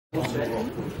I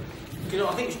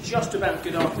think it's just about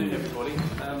good afternoon, everybody.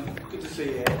 Good to see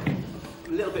you here. A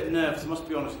little bit nervous, I must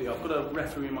be honest with you. I've got to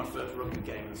referee my first rugby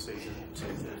game of the season at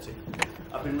 2:30.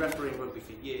 I've been refereeing rugby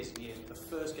for years and years. The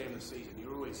first game of the season,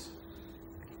 you're always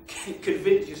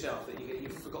convince yourself that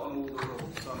you've forgotten all the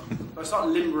rules. So I start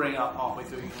limbering up halfway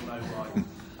through, you'll know why.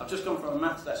 I've just come from a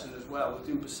maths lesson as well. We're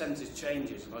doing percentage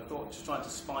changes, and I thought just trying to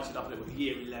spice it up a little with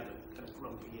year 11, kind of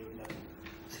grumpy year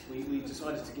 11. We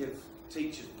decided to give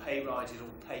teachers pay rises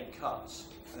or pay cuts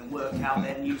and then work out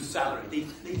their new salary.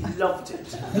 They loved it.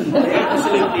 They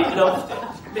absolutely loved it.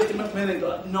 Mr. McMillan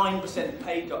got a 9%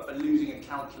 pay cut for losing a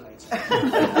calculator.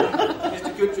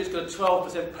 Mr. Goodrich got a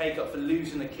 12% pay cut for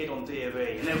losing a kid on D&V.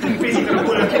 And they were busy kind of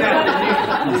working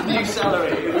out his new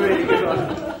salary. It was really good.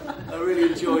 I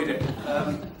really enjoyed it.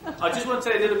 I just want to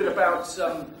tell you a little bit about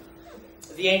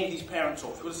the aim of these parent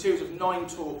talks. We've got a series of 9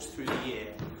 talks through the year.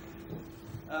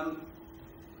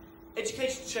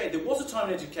 Education changed. There was a time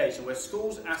in education where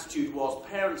schools' attitude was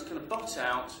parents kind of butt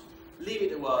out, leave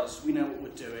it to us, we know what we're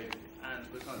doing, and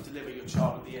we're going to deliver your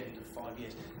child at the end of 5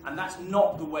 years. And that's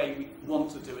not the way we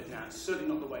want to do it now. It's certainly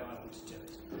not the way I want to do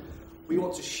it. We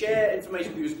want to share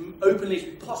information with you as openly as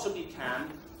we possibly can.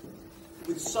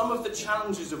 With some of the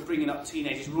challenges of bringing up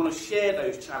teenagers, we want to share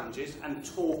those challenges and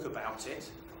talk about it,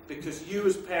 because you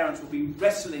as parents will be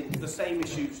wrestling with the same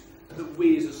issues that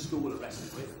we as a school are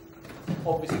wrestling with.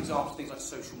 Obvious examples, things like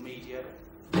social media,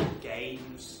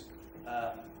 games,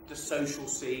 the social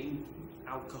scene,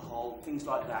 alcohol, things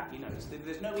like that. You know,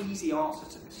 there's no easy answer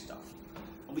to this stuff.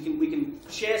 And we can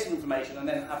share some information and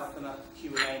then have a kind of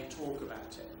Q&A and talk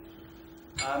about it.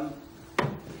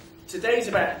 Today's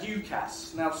about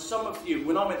UCAS. Now, some of you,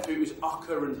 when I went through, it was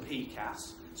UCA and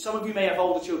PCAS. Some of you may have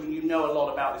older children, you know a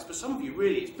lot about this, but some of you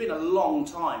really, it's been a long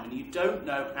time and you don't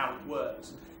know how it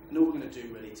works. And all we're going to do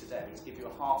really today is give you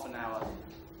a half an hour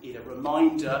either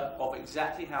reminder of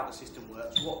exactly how the system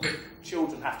works, what the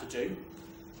children have to do,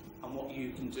 and what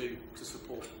you can do to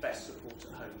best support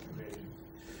at home, really.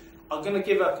 I'm going to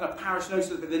give a kind of parish notice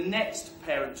that the next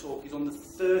parent talk is on the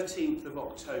 13th of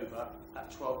October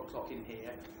at 12 o'clock in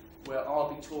here, where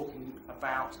I'll be talking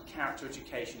about character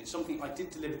education. It's something I did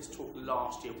deliver to talk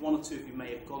last year. 1 or 2 of you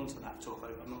may have gone to that talk,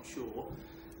 I'm not sure,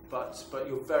 but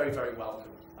you're very, very welcome.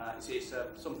 It's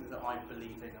something that I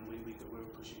believe in and we're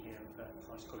pushing here at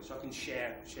Christ College, so I can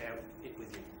share it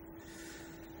with you.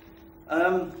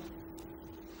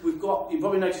 You've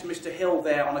probably noticed Mr. Hill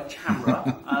there on a camera.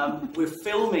 We're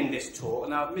filming this talk.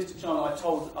 Now, Mr. Chandler, I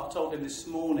told him this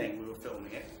morning we were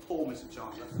filming it. Poor Mr.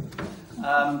 Chandler.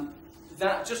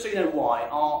 Just so you know why,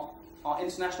 our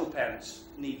international parents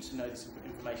need to know this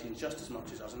information just as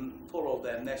much as us. And poor old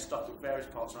them, they're stuck at various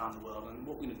parts around the world. And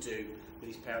what we're going to do with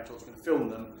these parent talks, we're going to film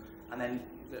them, and then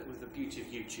with the beauty of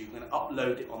YouTube, we're going to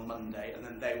upload it on Monday, and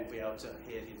then they will be able to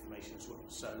hear the information as well.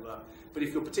 So, but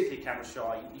if you're particularly camera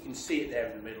shy, you can see it there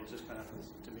in the middle, just kind of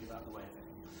to move out of the way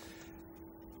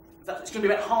of it. It's going to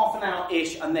be about half an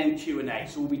hour-ish, and then Q&A.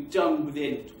 So we'll be done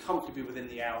comfortably within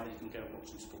the hour, and then you can go and watch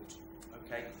some sport.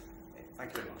 Okay?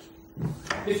 Thank you very much.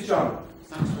 Mr. Chandler.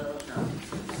 Thanks very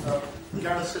much,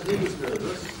 Gareth said he was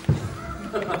nervous.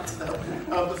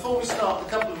 Before we start, a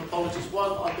couple of apologies.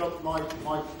 One, I got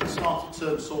my started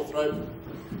term sore throat,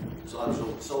 so I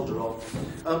will soldier on.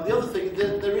 The other thing,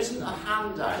 there isn't a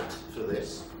handout for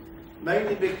this,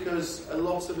 mainly because a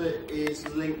lot of it is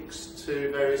links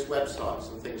to various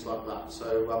websites and things like that.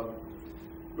 So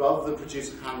rather than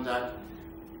produce a handout,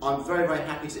 I'm very, very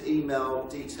happy to email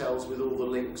details with all the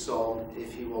links on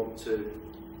if you want to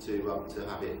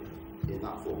have it in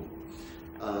that form.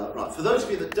 Right, for those of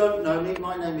you that don't know me,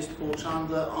 my name is Paul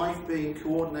Chandler. I've been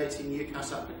coordinating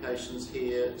UCAS applications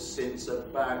here since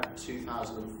about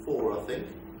 2004, I think.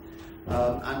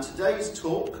 And today's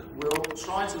talk will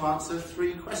try to answer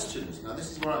 3 questions. Now,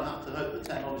 this is where I have to hope the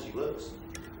technology works.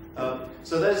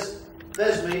 So there's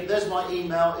me, there's my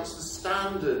email. It's the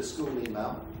standard school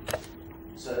email.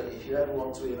 So if you ever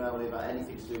want to email me about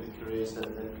anything to do with careers,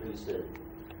 then please do.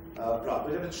 Right,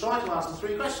 we're going to try to answer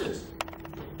 3 questions.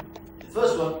 The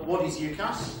first one, what is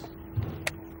UCAS?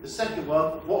 The second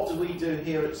one, what do we do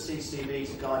here at CCV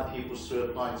to guide pupils through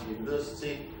applying to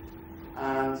university?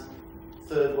 And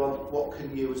third one, what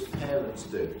can you as parents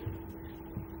do?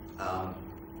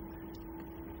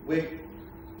 We're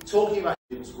talking about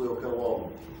students will go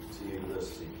on to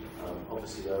university.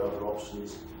 Obviously there are other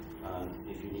options, and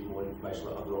if you need more information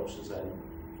about other options, then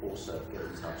also get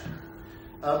in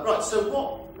touch. Right, so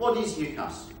what is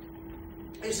UCAS?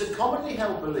 It's a commonly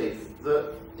held belief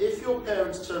that if your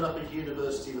parents turn up at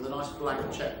university with a nice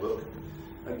blank checkbook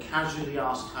and casually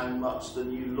ask how much the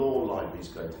new law library is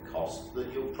going to cost,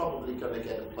 that you're probably going to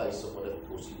get a place at whatever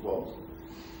course you want.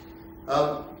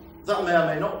 That may or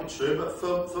may not be true, but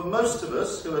for most of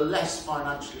us who are less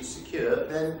financially secure,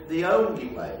 then the only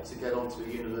way to get onto a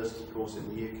university course in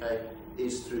the UK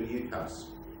is through UCAS.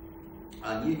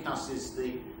 And UCAS is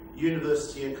the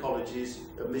University and Colleges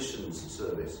Admissions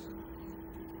Service.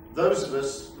 Those of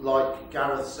us, like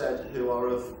Gareth said, who are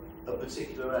of a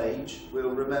particular age, will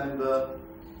remember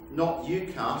not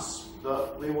UCAS,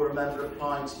 but we will remember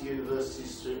applying to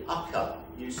universities through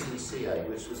UCCA,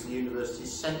 which was the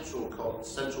university's central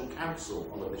council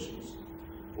on admissions,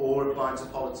 or applying to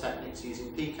polytechnics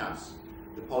using PCAS,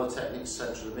 the Polytechnics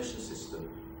Central Admission System.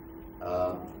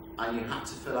 And you had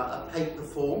to fill out a paper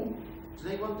form.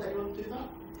 Did anyone do that?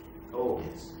 Oh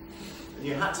yes. And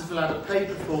you had to fill out a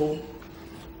paper form,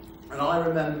 and I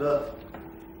remember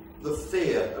the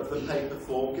fear of the paper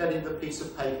form, getting the piece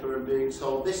of paper and being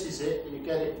told, this is it, you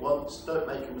get it once, don't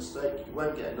make a mistake, you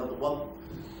won't get another one.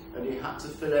 And you had to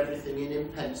fill everything in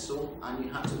pencil, and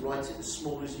you had to write it as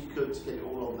small as you could to get it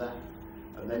all on there.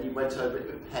 And then you went over it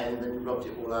with a pen, and then you rubbed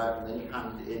it all out, and then you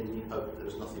handed it in, and you hoped there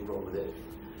was nothing wrong with it.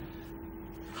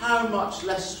 How much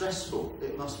less stressful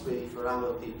it must be for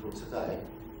our people today,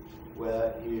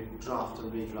 where you draft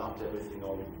and redraft everything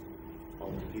on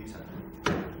the computer.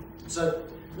 So,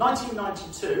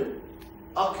 1992,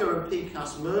 UCA and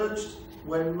PCAS merged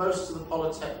when most of the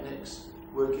polytechnics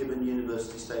were given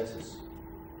university status,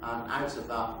 and out of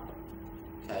that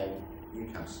came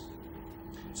UCAS.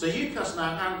 So UCAS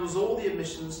now handles all the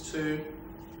admissions to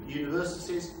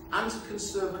universities and to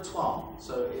conservatoire.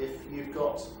 So if you've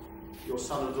got your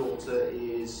son or daughter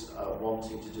is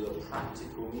wanting to do a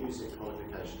practical music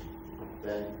qualification,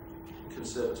 then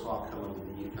conservatoire come under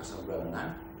the UCAS umbrella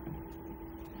now.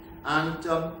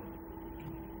 And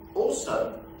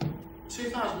also,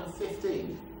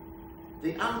 2015,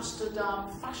 the Amsterdam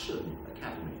Fashion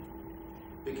Academy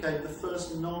became the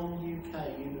first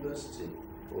non-UK university,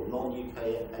 or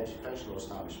non-UK educational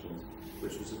establishment,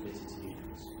 which was admitted to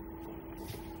UCAS.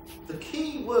 The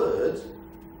key word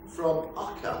from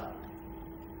UCA,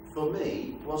 for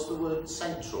me, was the word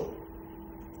central.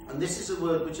 And this is a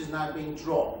word which has now been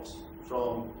dropped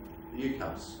from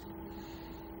UCAS.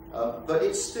 But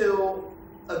it's still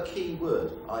a key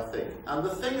word, I think. And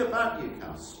the thing about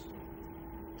UCAS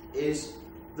is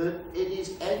that it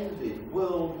is envied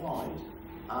worldwide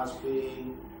as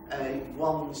being a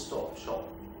one-stop shop.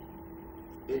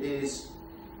 It is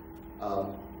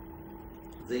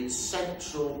the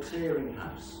central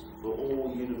clearinghouse for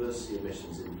all university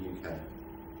admissions in the UK.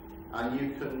 And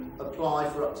you can apply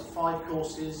for up to 5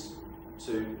 courses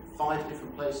to 5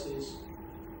 different places,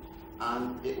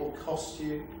 and it will cost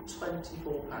you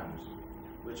 £24,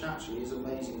 which actually is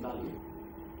amazing value.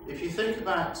 If you think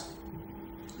about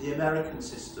the American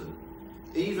system,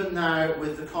 even now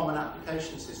with the Common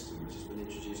Application System, which has been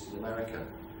introduced in America,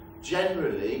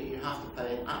 generally you have to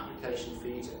pay an application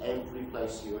fee to every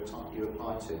place you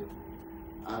apply to,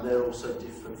 and there are also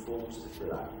different forms to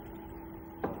fill out.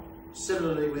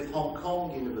 Similarly with Hong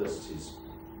Kong universities,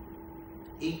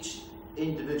 each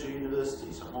individual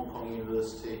university, so Hong Kong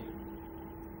University,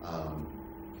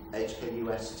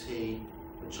 HKUST,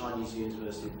 the Chinese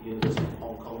University of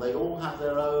Hong Kong, they all have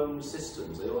their own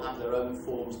systems, they all have their own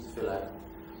forms to fill out,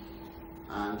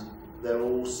 and they're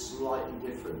all slightly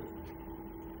different.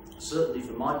 Certainly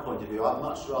from my point of view, I'd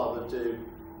much rather do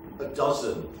a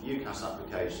dozen UCAS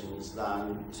applications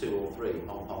than 2 or 3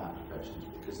 Hong Kong applications,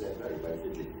 because they're very, very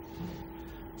fiddly.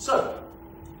 So,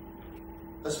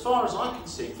 as far as I can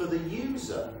see, for the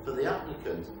user, for the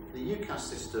applicant, the UCAS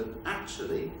system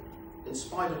actually, in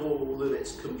spite of all of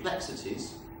its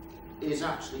complexities, is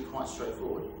actually quite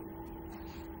straightforward.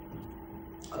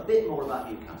 A bit more about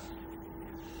UCAS.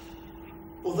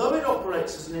 Although it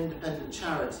operates as an independent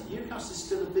charity, UCAS is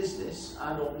still a business,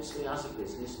 and obviously as a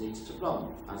business needs to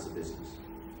run as a business.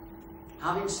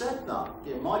 Having said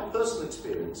that, my personal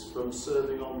experience from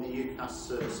serving on the UCAS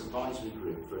Service Advisory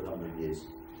Group for a number of years,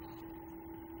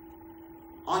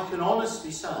 I can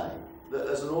honestly say that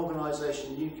as an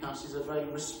organisation, UCAS is a very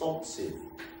responsive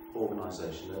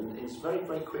organisation, and it's very,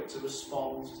 very quick to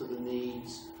respond to the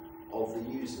needs of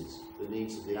the users, the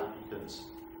needs of the applicants,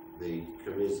 the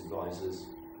careers advisors,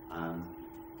 and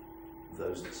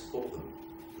those that support them,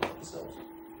 like themselves.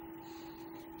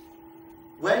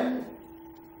 When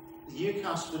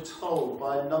UCAS were told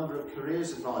by a number of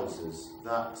careers advisors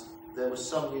that there were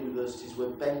some universities were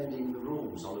bending the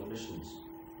rules on admissions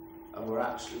and were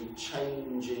actually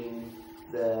changing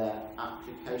their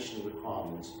application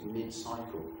requirements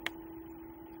mid-cycle,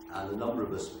 and a number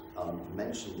of us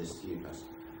mentioned this to UCAS,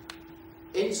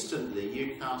 instantly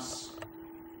UCAS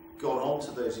got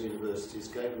onto those universities,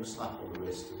 gave them a slap on the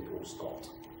wrist, and it all stopped.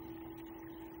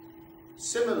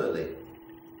 Similarly,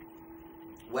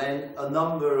 when a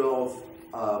number of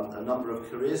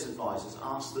careers advisors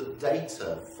asked that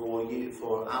data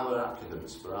for our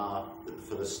applicants,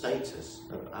 for the status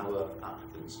of our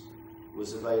applicants,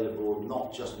 was available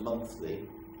not just monthly,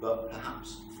 but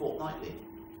perhaps fortnightly.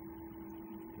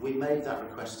 We made that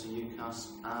request to UCAS,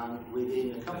 and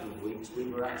within a couple of weeks we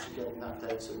were actually getting that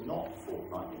data not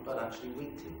fortnightly, but actually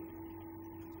weekly.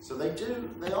 So they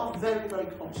are very, very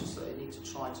conscious that they need to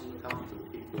try to look after the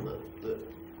people that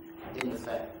in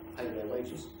effect pay their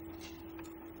wages.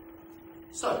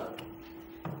 So,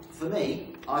 for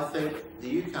me, I think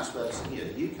the UCAS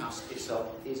website, the UCAS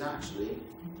itself is actually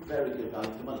very good value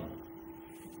for money.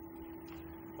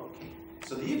 Okay,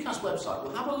 so the UCAS website,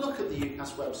 we'll have a look at the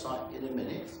UCAS website in a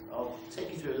minute. I'll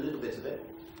take you through a little bit of it.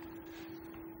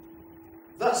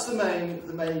 That's the main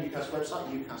UCAS website,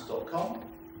 ucas.com.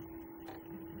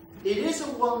 It is a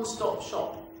one-stop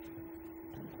shop.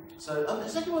 So,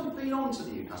 has anyone been onto the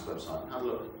UCAS website and had a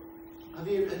look? Have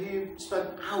you spent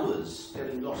hours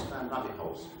getting lost down rabbit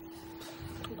holes?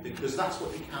 Because that's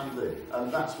what you can do,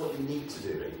 and that's what you need to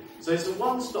do. Really. So it's a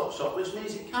one-stop shop, which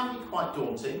means it can be quite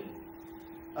daunting.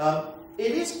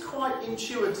 It is quite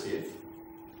intuitive,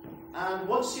 and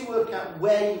once you work out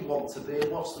where you want to be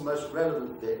and what's the most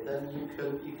relevant bit, then you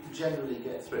can generally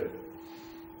get through.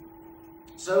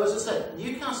 So as I said,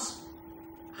 UCAS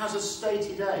has a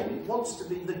stated aim. It wants to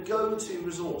be the go-to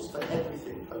resource for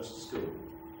everything post-school.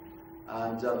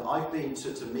 And I've been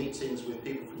to meetings with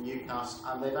people from UCAS,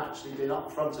 and they've actually been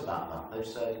upfront about that.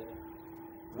 They've said,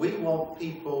 we want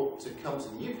people to come to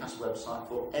the UCAS website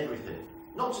for everything,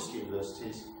 not just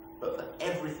universities, but for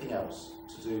everything else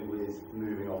to do with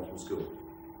moving on from school.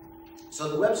 So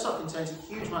the website contains a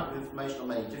huge amount of information on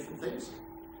many different things,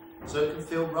 so it can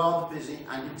feel rather busy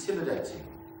and intimidating.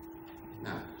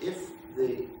 Now, if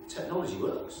the technology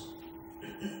works,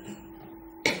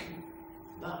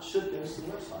 that should go to the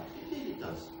website. Indeed it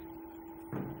does.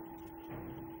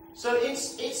 So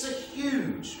it's a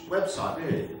huge website,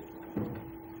 really.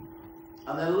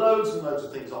 And there are loads and loads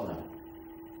of things on there.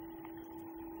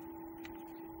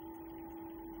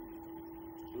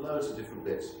 Loads of different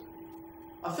bits.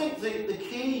 I think the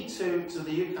key to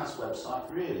the UCAS website,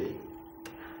 really,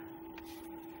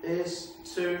 is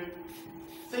to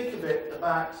think a bit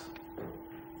about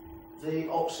the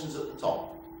options at the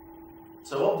top.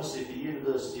 So obviously for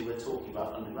university we're talking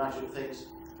about undergraduate things,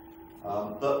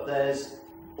 but there's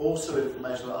also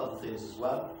information about other things as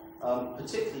well.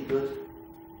 Particularly good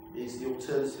is the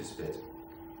alternatives bit.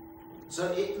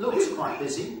 So it looks quite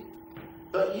busy,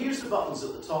 but use the buttons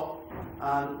at the top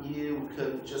and you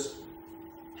can just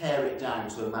pare it down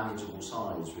to a manageable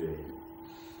size, really.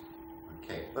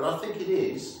 Okay, but I think it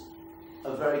is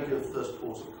a very good first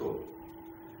port of call.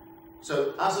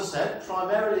 So as I said,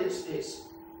 primarily it's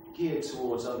geared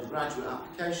towards undergraduate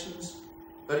applications,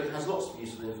 but it has lots of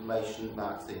useful information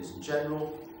about things in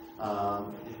general.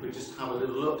 If we just have a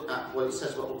little look at what it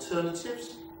says about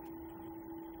alternatives,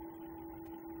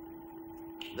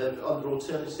 then under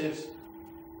alternatives,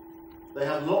 they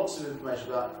have lots of information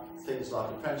about things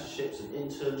like apprenticeships and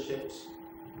internships,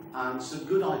 and some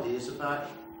good ideas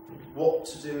about what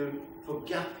to do for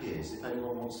gap years, if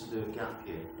anyone wants to do a gap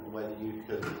year, and whether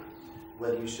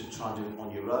you should try and do it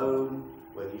on your own,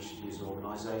 whether you should use an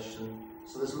organisation.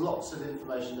 So there's lots of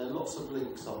information, there are lots of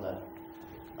links on there.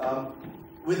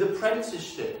 With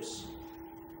apprenticeships,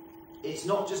 it's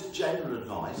not just general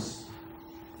advice,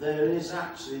 there is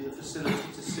actually the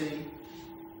facility to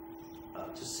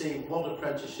see what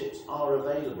apprenticeships are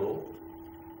available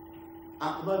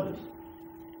at the moment.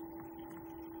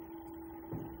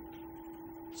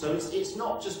 So it's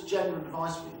not just general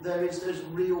advice, there's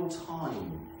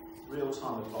real-time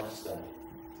advice there.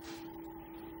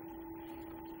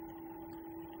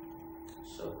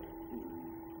 So,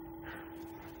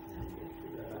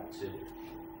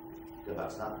 go back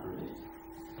to that for a minute.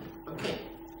 Okay,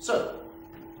 so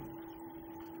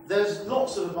there's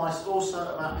lots of advice also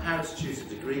about how to choose a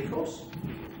degree course,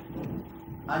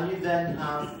 and you then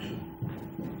have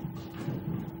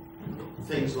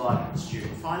things like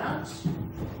student finance,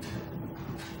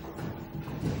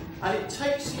 and it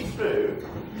takes you through,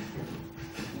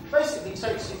 basically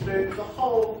takes you through the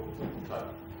whole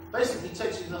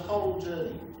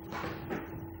journey.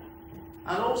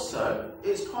 And also,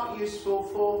 it's quite useful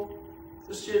for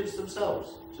the students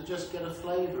themselves to just get a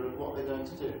flavour of what they're going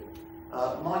to do.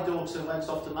 My daughter went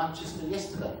off to Manchester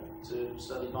yesterday to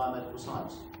study biomedical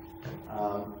science.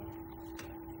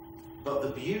 But the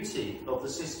beauty of the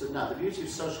system now, the beauty of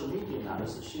social media now,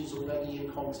 is that she's already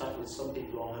in contact with some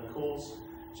people on her course.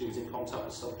 She was in contact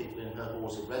with some people in her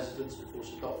halls of residence before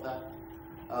she got there.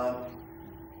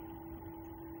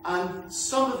 And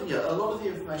a lot of the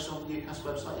information on the UCAS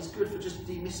website is good for just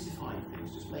demystifying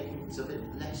things, just making things a bit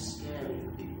less scary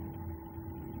for people.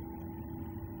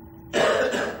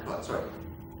 Right, sorry.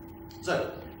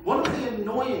 So, one of the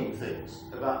annoying things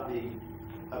about the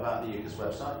UCAS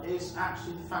website is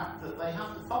actually the fact that they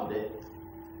have to fund it,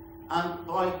 and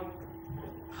by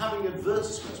having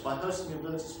advertisements, by hosting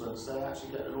advertisements, they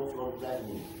actually get an awful lot of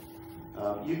revenue.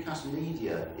 UCAS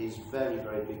media is very,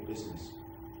 very big business.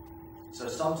 So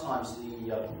sometimes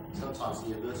the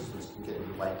advertisements can get in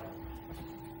the way.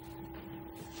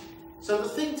 So the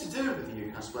thing to do with the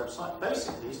UCAS website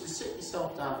basically is to sit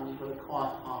yourself down and you've got a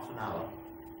quiet half an hour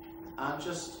and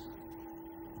just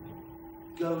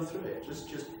go through it. Just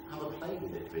have a play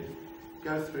with it, really.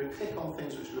 Go through, click on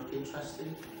things which look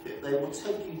interesting. They will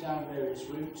take you down various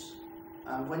routes,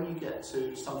 and when you get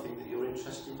to something that you're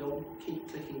interested in,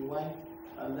 keep clicking away,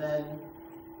 and then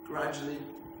gradually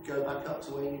go back up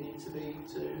to where you need to be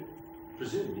to,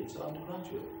 presumably, to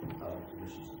undergraduate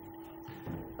admissions.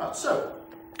 Right, so,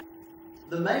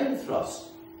 the main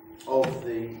thrust of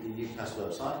the UCAS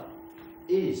website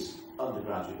is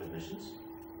undergraduate admissions,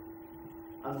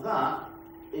 and that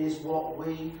is what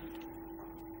we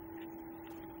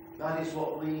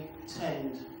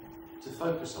tend to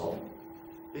focus on,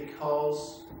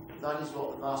 because that is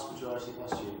what the vast majority of our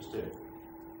students do.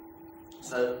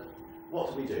 So,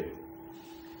 what do we do?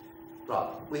 Right,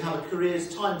 we have a careers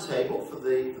timetable for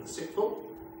the sixth form,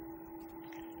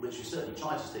 which we certainly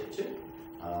try to stick to.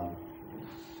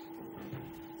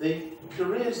 The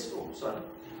careers,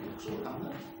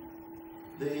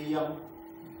 the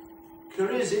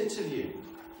careers interview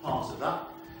part of that,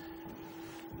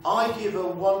 I give a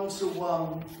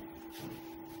one-to-one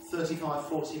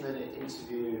 35-40 minute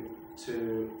interview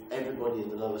to everybody in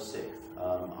the lower sixth.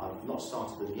 I've not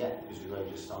started them yet because we've only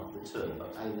just started the term,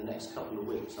 but in the next couple of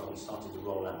weeks I'll be starting to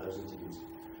roll out those interviews.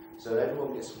 So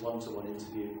everyone gets a one-to-one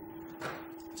interview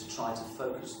to try to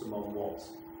focus them on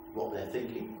what they're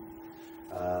thinking.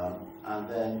 And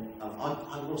then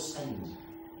I will send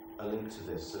a link to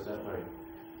this, so don't worry.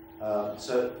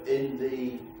 So in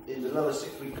the lower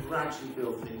sixth, we gradually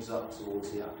build things up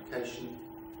towards the application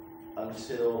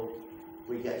until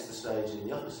we get to the stage in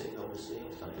the upper sixth, obviously,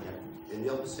 in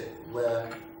the upper sixth where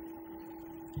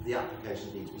the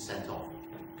applications need to be sent off.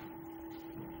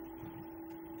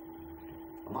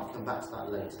 I might come back to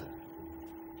that later.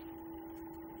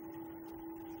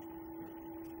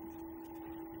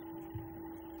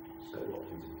 So what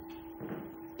can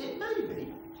we do? It may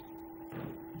be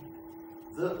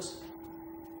that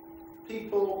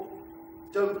people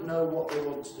don't know what they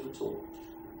want to do at all.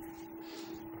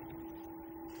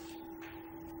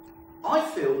 I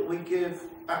feel that we give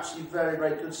actually very,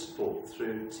 very good support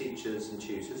through teachers and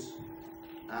tutors,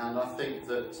 and I think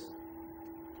that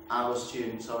our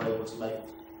students are able to make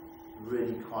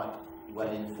really quite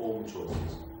well-informed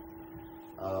choices.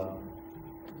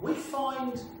 We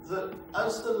find that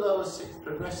as the lower sixth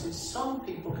progresses, some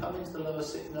people come into the lower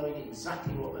sixth knowing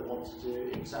exactly what they want to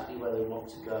do, exactly where they want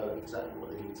to go, exactly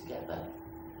what they need to get there.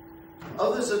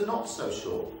 Others are not so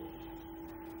sure.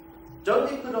 Don't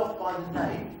be put off by the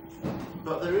name,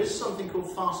 but there is something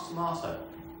called Fast Tomato,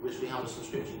 which we have a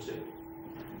subscription to.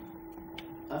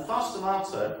 And Fast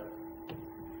Tomato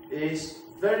is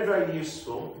very, very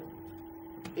useful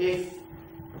if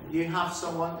you have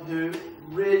someone who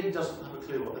really doesn't have a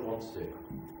clue what they want to do.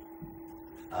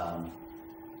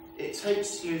 It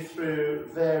takes you through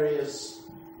various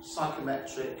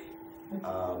psychometric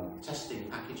testing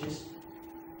packages.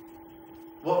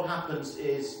 What happens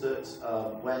is that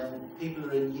when people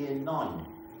are in year 9,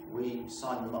 we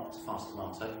sign them up to Fast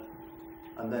Tomato,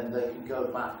 and then they can go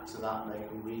back to that and they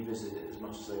can revisit it as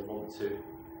much as they want to.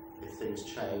 If things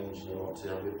change and they want to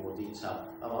have a bit more detail.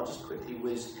 I'll just quickly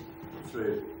whiz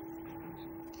through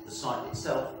the site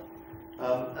itself.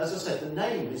 As I said, the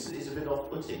name is a bit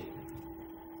off-putting.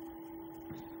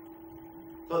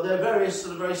 But there are various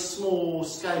sort of very small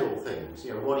scale things.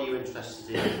 You know, what are you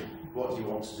interested in? What do you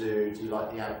want to do? Do you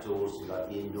like the outdoors? Do you like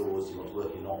the indoors? Do you want to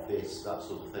work in an office? That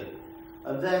sort of thing.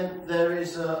 And then there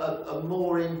is a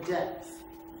more in-depth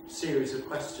series of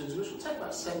questions, which will take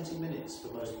about 70 minutes for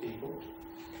most people.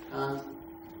 And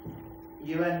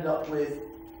you end up with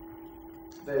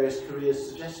various career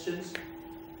suggestions.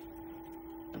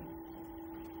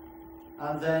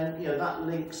 And then, you know, that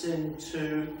links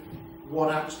into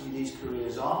what actually these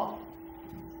careers are.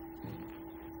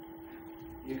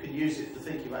 You can use it for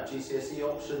thinking about GCSE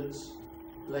options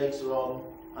later on,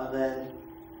 and then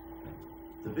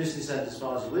the business end, as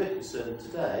far as we're concerned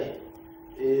today,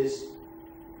 is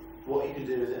what you can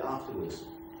do with it afterwards.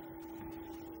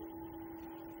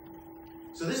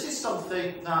 So this is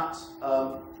something that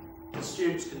the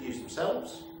students can use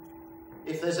themselves.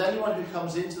 If there's anyone who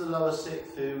comes into the lower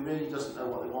sixth who really doesn't know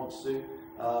what they want to do,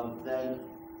 then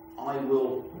I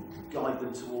will guide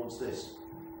them towards this.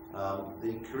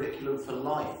 The curriculum for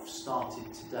life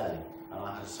started today, and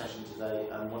I had a session today,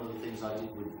 and one of the things I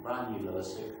did with brand new lower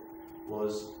sixth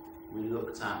was we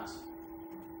looked at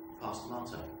Pastor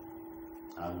Marto.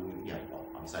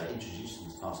 I'd say introduced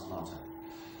them to Pastor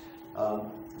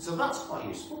Marto. So that's quite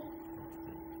useful.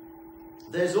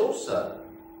 There's also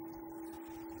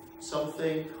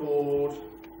something called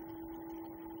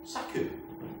SACU.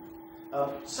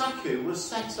 SACU was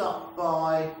set up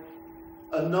by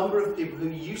a number of people who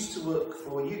used to work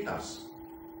for UCAS,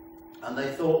 and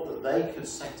they thought that they could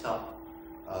set up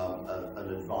an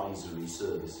advisory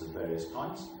service of various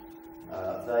kinds.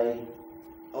 They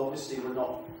obviously were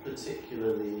not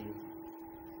particularly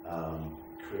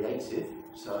creative,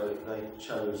 so they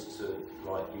chose to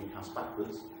write UCAS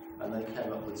backwards, and they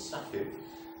came up with SACU.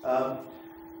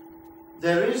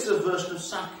 There is a version of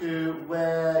SACU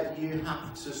where you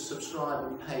have to subscribe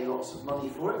and pay lots of money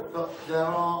for it, but there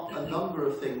are a number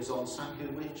of things on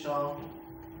SACU which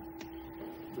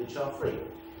are free.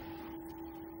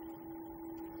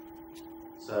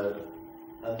 So,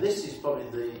 and this is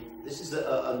probably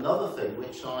another thing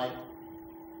which I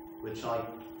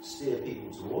steer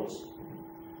people towards.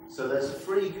 So there's a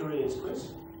free careers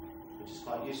quiz, which is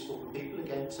quite useful for people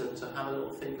again to have a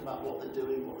little think about what they're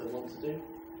doing, what they want to do.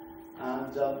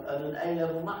 And an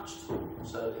A-level match tool.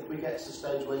 So if we get to the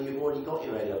stage where you've already got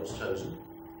your A-levels chosen,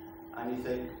 and you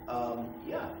think,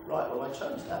 yeah, right, well I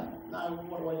chose them, now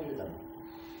what do I do with them?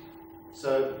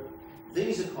 So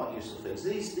these are quite useful things.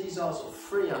 These are sort of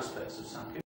free aspects of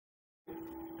SACU.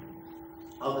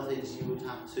 Other things you would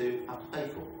have to pay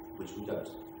for, which we don't.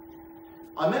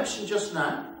 I mentioned just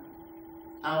now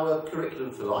our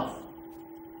curriculum for life,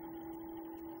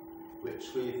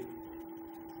 which we've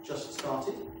just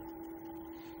started.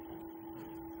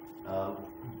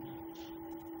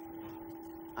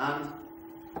 And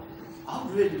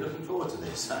I'm really looking forward to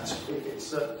this, actually.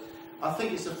 I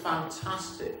think it's a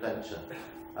fantastic venture.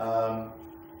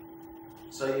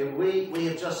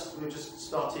 We've just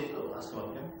started. Oh, that's come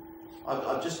up again.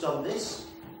 I've just done this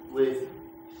with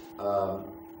our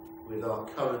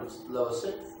current lower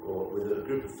sixth, or with a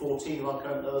group of 14 of our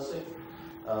current lower sixth.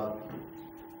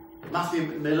 Matthew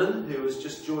McMillan, who has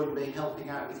just joined me helping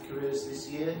out with careers this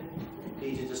year,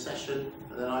 he did a session,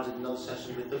 and then I did another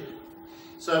session with them.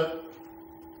 So,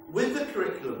 with the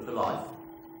curriculum for life,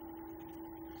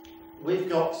 we've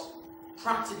got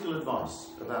practical advice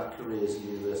about careers and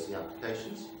university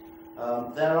applications.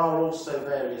 There are also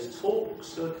various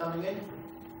talks that are coming in.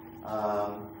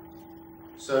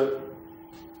 So,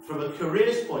 from a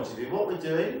careers point of view, what we're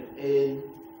doing in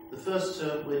the first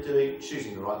term, we're doing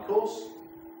choosing the right course.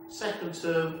 Second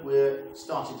term, we're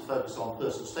starting to focus on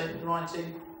personal statement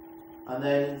writing. And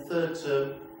then in third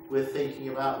term, we're thinking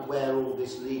about where all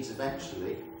this leads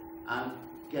eventually and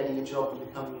getting a job and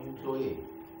becoming an employee.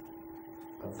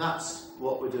 And that's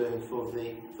what we're doing for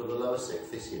the lower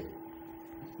sixth this year.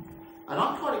 And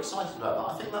I'm quite excited about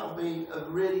that. I think that will be a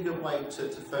really good way to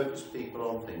focus people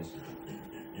on things.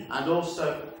 And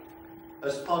also,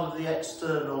 as part of the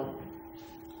external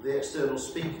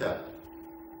speaker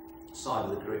side of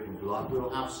the curriculum for life, we'll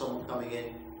have someone coming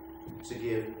in to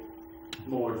give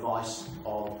more advice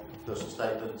on personal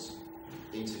statements,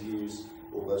 interviews,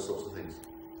 all those sorts of things.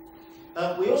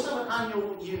 We also have an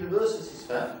annual universities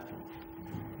fair,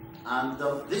 and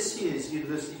this year's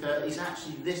university fair is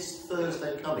actually this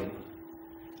Thursday coming.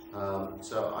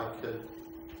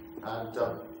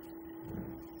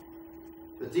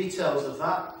 The details of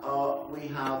that are, we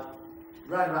have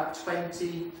around about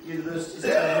 20 universities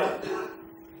coming up.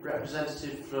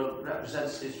 Representatives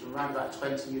from around about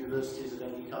 20 universities are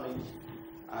going to be coming,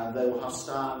 and they will have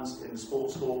stands in the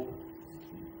sports hall.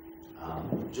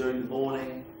 During the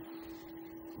morning,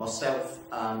 myself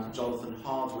and Jonathan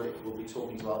Hardwick will be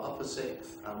talking to our upper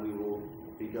sixth, and we will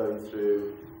be going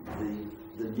through the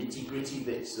nitty-gritty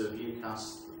bits of the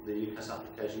UCAS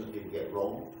application that people get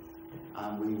wrong,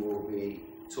 and we will be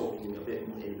talking in a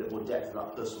bit more depth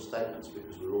about personal statements,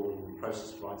 because we're all in the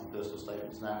process of writing personal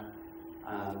statements now.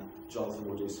 And Jonathan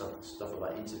will do stuff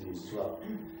about interviews as well.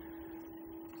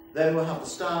 Then we'll have the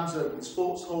stands over in the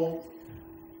sports hall.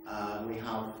 We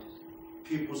have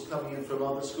pupils coming in from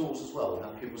other schools as well. We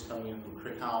have pupils coming in from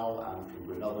Crickhowell and from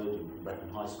Grenoble and from Brecon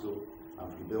High School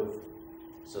and from Bilf.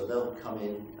 So they'll come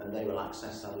in and they will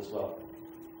access that as well.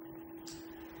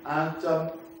 And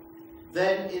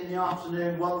then in the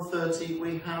afternoon, 1:30,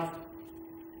 we have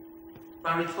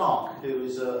Barry Clark, who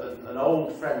is an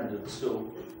old friend of the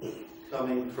school.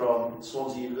 coming from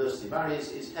Swansea University. Barry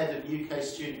is head of UK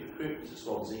student recruitment at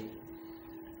Swansea,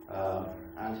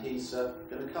 and he's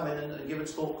going to come in and give a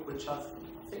talk which I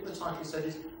think the title said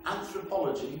is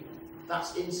Anthropology,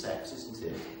 That's Insects, isn't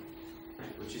it?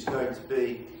 Which is going to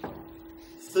be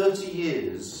 30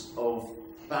 years of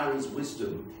Barry's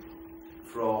wisdom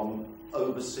from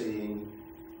overseeing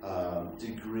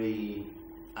degree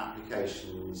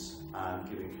applications and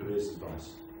giving careers advice.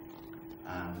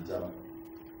 And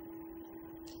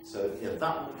so yeah,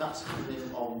 that's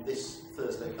happening on this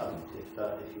Thursday coming.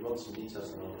 If you want some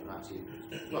details, then I'll get back to you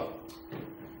as well.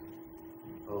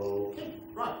 Okay,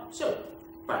 right, so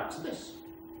back to this.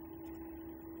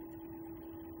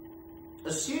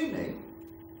 Assuming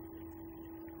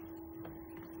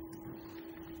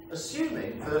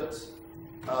that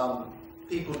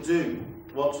people do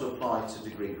want to apply to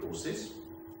degree courses,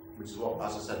 which is what,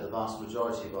 as I said, the vast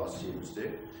majority of our students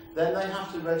do, then they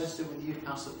have to register with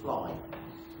UCAS Apply.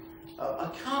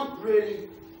 I can't really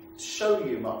show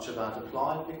you much about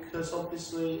Apply because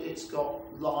obviously it's got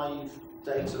live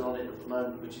data on it at the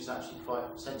moment which is actually quite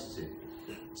sensitive.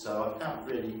 So I can't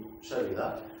really show you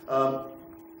that.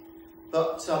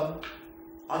 But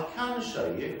I can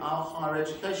show you our higher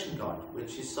education guide,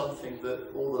 which is something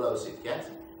that all the lower sixth get.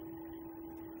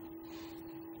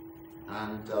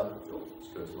 And let's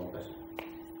go to one better.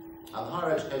 And the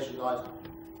higher education guide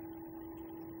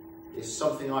is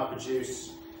something I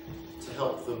produce to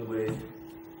help them with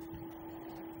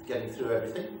getting through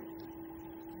everything.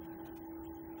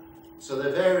 So there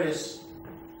are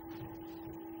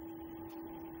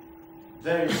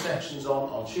various sections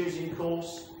on choosing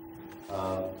course.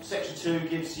 Section 2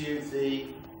 gives you the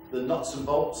nuts and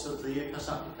bolts of the UCAS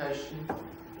application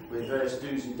with various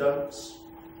do's and don'ts.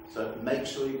 So make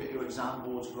sure you get your exam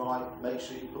boards right. Make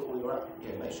sure you put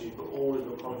all of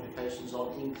your qualifications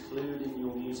on, including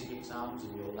your music exams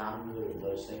and your LAMDA and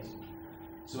those things.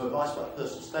 Some advice about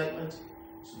personal statement.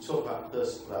 Some talk about the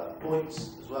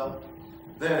points as well.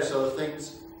 Various other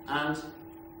things, and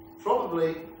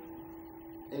probably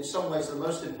in some ways the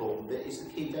most important bit is the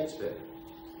key dates bit,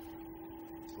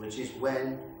 which is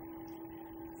when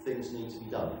things need to be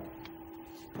done.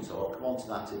 So I'll come on to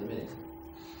that in a minute.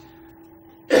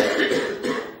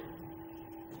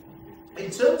 In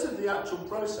terms of the actual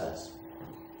process,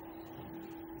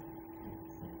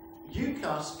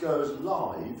 UCAS goes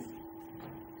live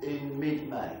in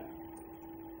mid-May.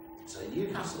 So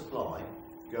UCAS Apply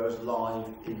goes live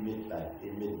in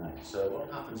mid-May. So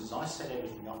what happens is I set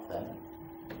everything up then.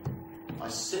 I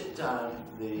sit down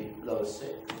the lower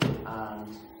sixth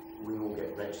and we all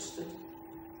get registered.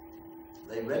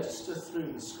 They register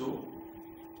through the school.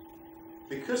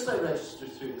 Because they register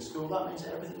through the school, that means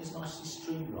everything is nicely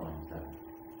streamlined then.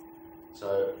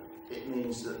 So it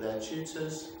means that their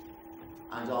tutors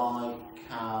and I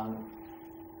can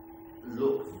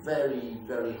look very,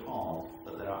 very hard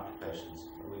at their applications,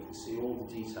 and we can see all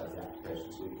the detail of the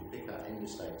applications, so we can pick out any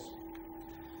mistakes.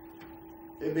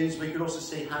 It means we can also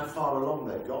see how far along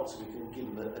they've got, so we can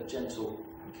give them a gentle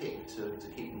kick to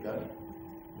keep them going.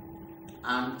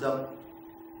 And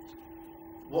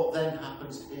what then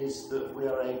happens is that we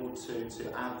are able to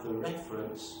add the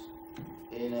reference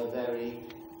in a very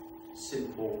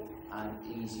simple and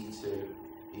easy to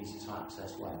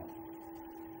access way.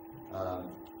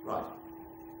 Right.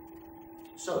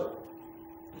 So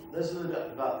there's a little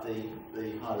bit about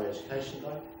the higher education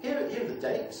guide. Here are the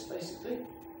dates, basically.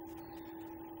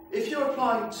 If you're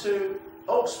applying to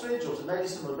Oxbridge or to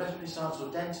medicine or veterinary science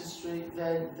or dentistry,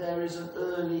 then there is an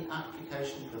early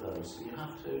application for those. So you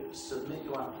have to submit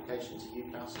your application to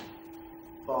UCAS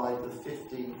by the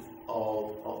 15th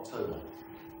of October.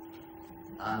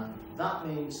 And that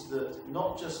means that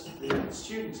not just the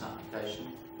student's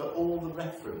application, but all the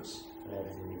reference and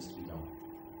everything needs to be done.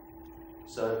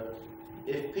 So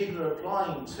if people are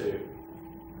applying to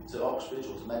Oxbridge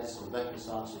or to medicine or veterinary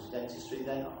science or to dentistry,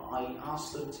 then I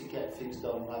ask them to get things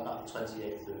done by about the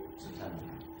 28th of September.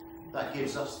 That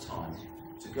gives us time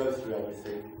to go through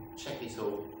everything, check it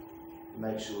all, and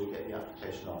make sure we get the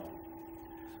application on.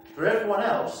 For everyone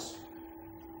else,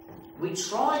 we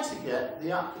try to get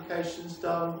the applications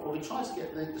done, or we try to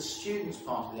get the students'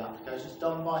 part of the applications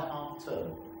done by half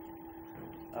term.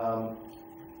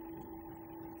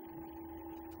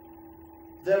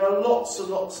 There are lots and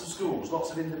lots of schools,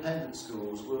 lots of independent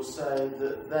schools will say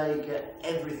that they get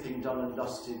everything done and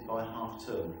dusted by half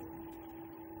term.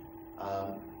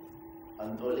 Or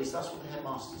at least that's what the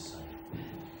headmasters say.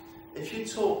 If you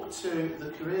talk to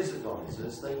the careers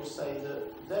advisors, they will say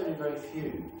that very, very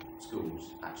few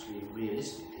schools actually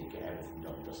realistically get everything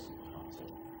done and dusted by half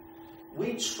term.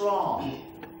 We try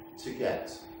to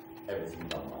get everything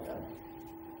done by then.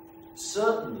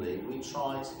 certainly we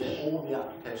try to get all the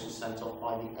applications sent off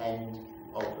by the end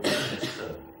of the next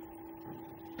term.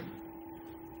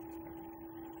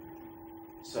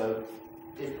 So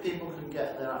if people can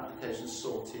get their applications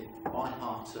sorted by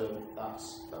half term,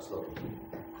 that's lovely.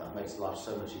 That makes life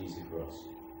so much easier for us.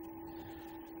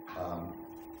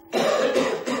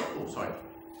 Oh, sorry.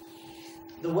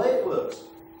 The way it works,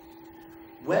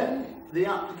 when the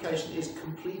application is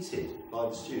completed by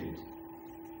the student,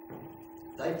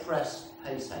 they press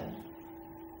pay send.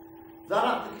 That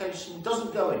application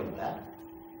doesn't go anywhere.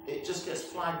 It just gets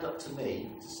flagged up to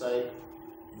me to say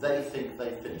they think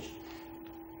they've finished.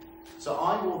 So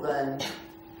I will then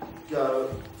go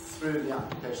through the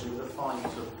application with a fine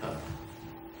tooth comb.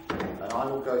 And I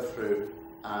will go through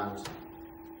and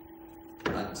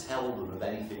tell them of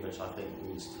anything which I think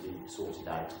needs to be sorted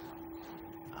out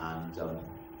and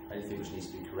anything which needs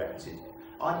to be corrected.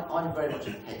 I'm very much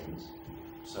a pedant,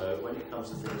 so when it comes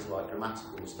to things like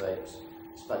grammatical mistakes,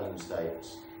 spelling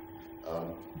mistakes,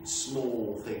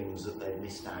 small things that they've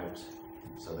missed out,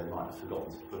 so they might have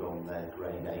forgotten to put on their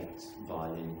grade 8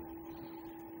 violin,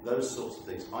 those sorts of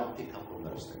things, I pick up on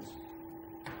those things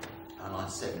and I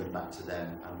send them back to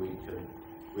them and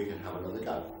we can have another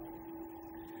go.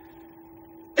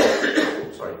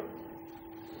 Sorry.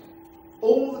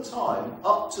 All the time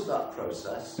up to that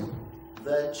process,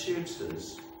 their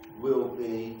tutors will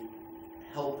be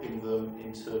helping them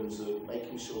in terms of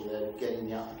making sure they're getting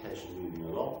the application moving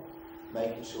along,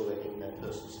 making sure they're getting their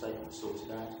personal statement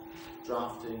sorted out,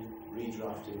 drafting,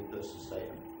 redrafting the personal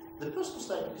statement. The personal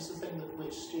statement is the thing that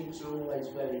which students are always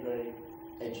very, very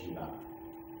edgy about.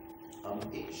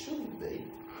 It shouldn't be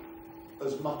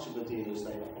as much of a deal as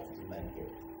they often make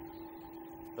it.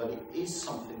 But it is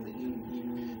something that you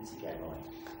need to get right.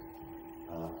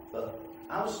 But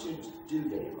our students do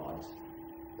get it right.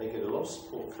 They get a lot of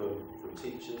support from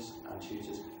teachers and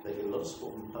tutors. They get a lot of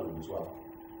support from home as well.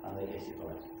 And they get it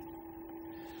right.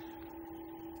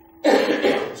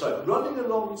 So running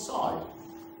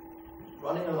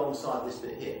alongside this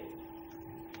bit here,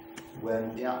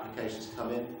 when the applications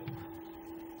come in,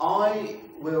 I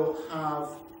will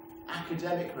have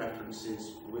academic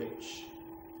references which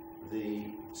the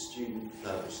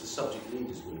subject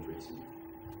leaders will have written.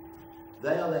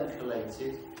 They are then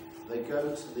collated, they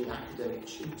go to the academic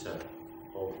tutor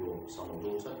of your son or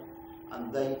daughter,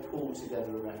 and they pull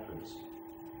together a reference.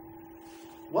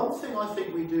 One thing I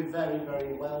think we do very,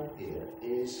 very well here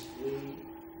is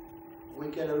we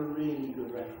get a really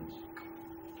good reference.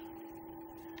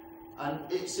 And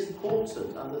it's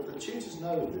important, and that the tutors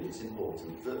know that it's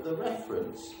important, that the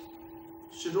reference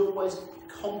should always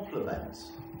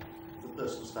complement the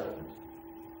personal statement.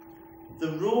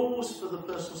 The rules for the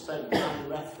personal statement and the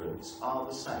reference are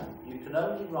the same. You can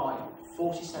only write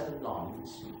 47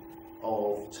 lines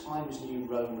of Times New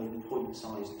Roman point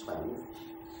size 12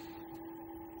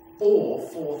 or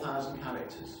 4,000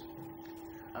 characters.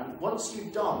 And once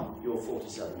you've done your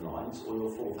 47 lines or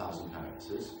your 4,000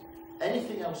 characters,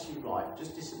 anything else you write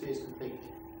just disappears completely.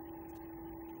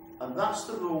 And that's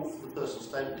the rule for the personal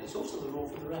statement. It's also the rule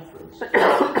for the reference.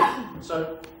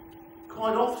 So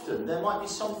quite often there might be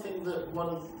something that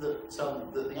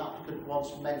that the applicant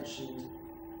wants mentioned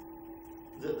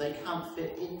that they can't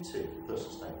fit into the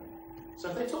personal statement. So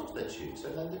if they talk to their tutor,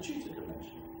 then the tutor can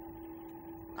mention it.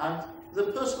 And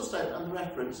the personal statement and the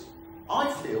reference,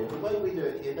 I feel, the way we do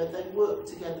it here, that they work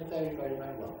together very, very,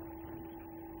 very well.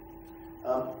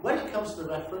 When it comes to the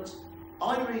reference,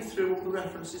 I read through all the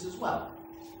references as well,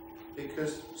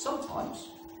 because sometimes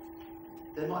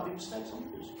there might be mistakes on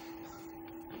those.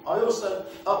 I also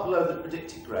upload the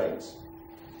predicted grades.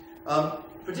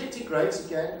 Predicted grades,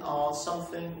 again, are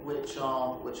something which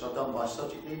are done by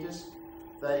subject leaders.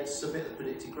 They submit the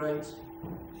predicted grades.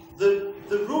 The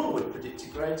rule with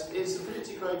predicted grades is the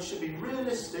predicted grades should be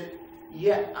realistic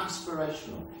yet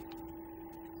aspirational.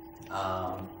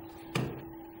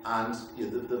 And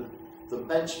the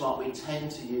benchmark we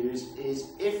tend to use is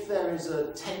if there is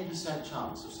a 10%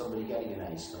 chance of somebody getting an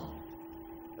A star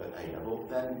at A level,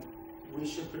 then we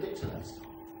should predict an A star.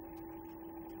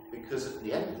 Because at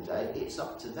the end of the day, it's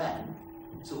up to them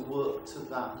to work to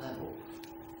that level.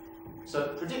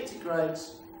 So predicted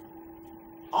grades,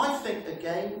 I think,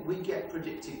 again, we get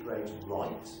predicted grades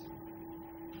right.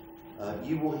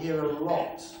 You will hear a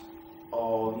lot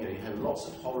of, you hear lots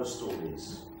of horror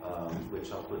stories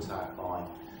which are put out by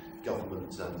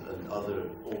government and other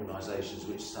organisations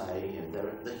which say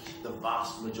the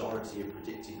vast majority of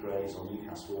predicted grades on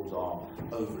UCAS forms are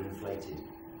overinflated.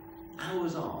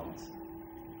 Ours aren't.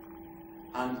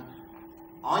 And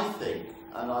I think,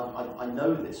 and I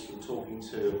know this from talking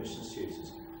to admissions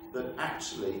tutors, that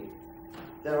actually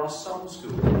there are some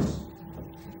schools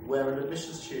where an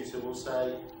admissions tutor will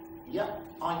say, yeah,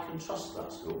 I can trust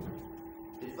that school.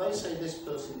 If they say this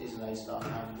person is an A-star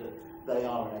candidate, they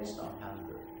are an A-star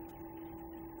candidate.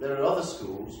 There are other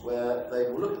schools where they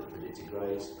will look at the predicted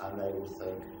grades and they will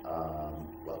think,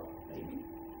 well, maybe,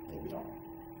 maybe not.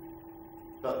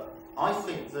 But I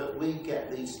think that we get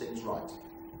these things right.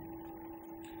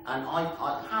 And I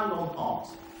hand on heart,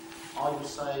 I would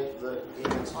say that in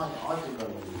the time that I've been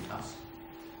running UCAS,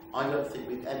 I don't think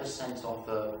we've ever sent off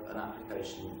an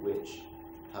application which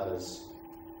has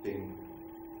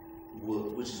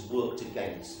worked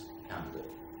against a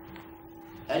candidate.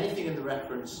 Anything in the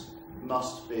reference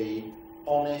must be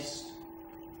honest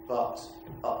but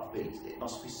upbeat. It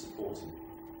must be supportive.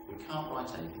 We can't write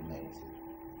anything negative.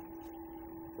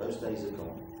 Those days are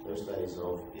gone. Those days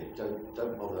of, you know,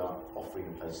 don't bother offering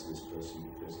a place to this person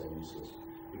because they're useless.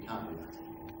 We can't do that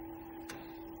anymore.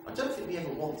 I don't think we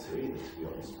ever want to either, to be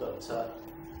honest,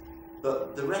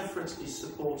 but the reference is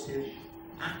supportive,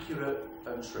 accurate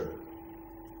and true.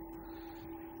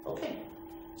 Okay,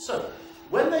 so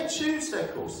when they choose their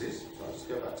courses, so I'll just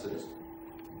go back to this.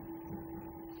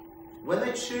 When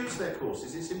they choose their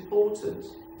courses, it's important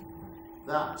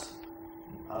that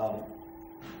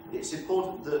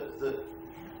that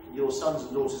your sons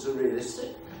and daughters are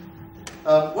realistic.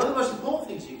 One of the most important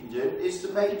things you can do is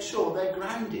to make sure they're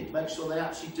grounded, make sure they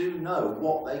actually do know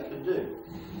what they can do.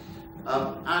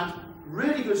 And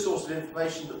really good source of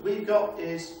information that we've got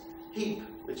is HEAP,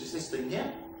 which is this thing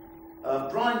here.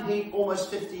 Brian Heap, almost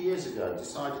 50 years ago,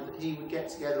 decided that he would get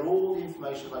together all the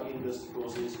information about university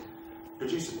courses,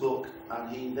 produce a book, and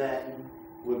he then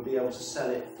would be able to sell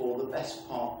it for the best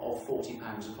part of £40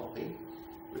 a copy,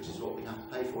 which is what we have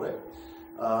to pay for it.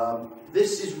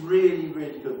 This is really,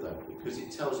 really good though, because it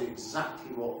tells you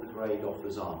exactly what the grade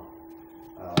offers are.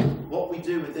 What we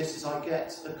do with this is I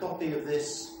get a copy of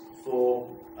this for,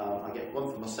 I get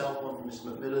one for myself, one for Mr.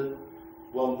 Macmillan,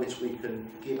 one which we can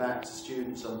give out to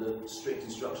students under strict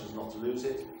instructions not to lose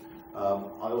it. I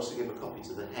also give a copy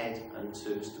to the head and to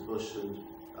Mr. Bush and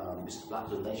Mr.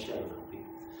 Blackburn, they share a copy.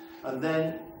 And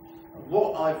then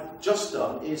what I've just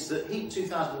done is that HEAP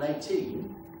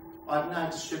 2018, I've now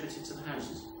distributed to the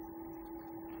houses.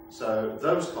 So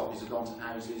those copies have gone to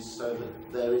houses so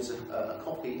that there is a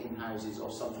copy in houses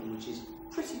of something which is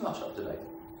pretty much up to date.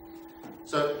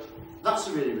 So that's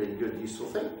a really, really good, useful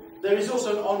thing. There is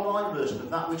also an online version of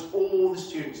that which all the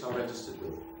students are registered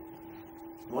with.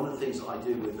 One of the things that I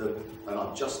do with them, and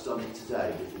I've just done it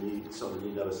today with some of the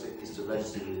new lower six, is to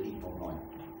register with HEAP online.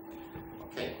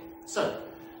 Okay, so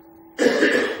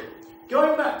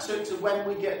going back to when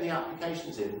we get the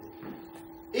applications in,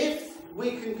 if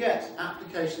we can get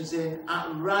applications in at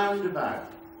round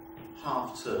about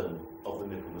half term of the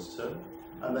Michaelmas term,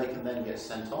 and they can then get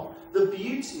sent off, the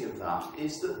beauty of that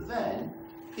is that then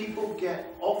people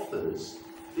get offers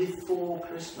before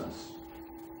Christmas,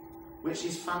 which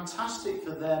is fantastic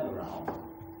for their morale,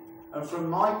 and from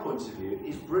my point of view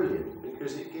is brilliant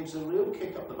because it gives a real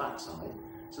kick up the backside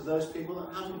to those people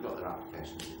that haven't got their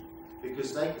applications in,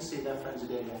 because they can see their friends are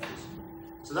getting offers.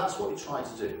 So that's what we try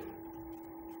to do.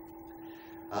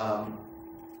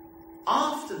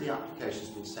 After the application's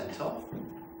been sent off,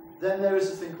 then there is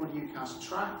a thing called UCAS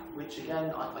Track, which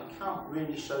again I can't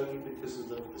really show you because of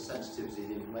the sensitivity of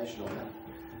the information on there.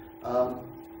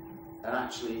 And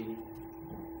actually,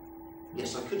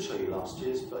 yes, I could show you last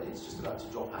year's, but it's just about to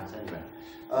drop out anyway.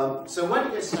 So when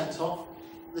it gets sent off,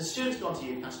 the students go onto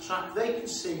UCAS Track, they can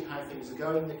see how things are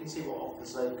going, they can see what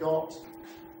offers they've got.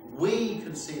 We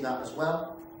can see that as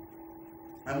well,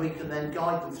 and we can then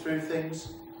guide them through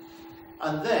things.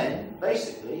 And then,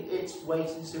 basically, it's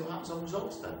waiting to see what happens on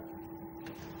results day.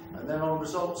 And then on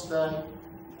results day,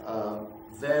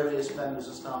 various members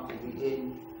of staff will be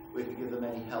in, we can give them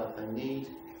any help they need.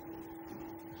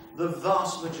 The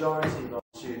vast majority of our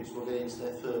students will get into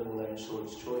their firm or their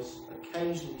insurance choice.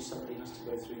 Occasionally somebody has to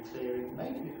go through clearing,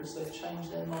 mainly because they've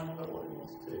changed their mind about what they want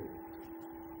to do.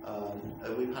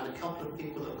 We've had a couple of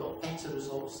people that have got better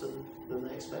results than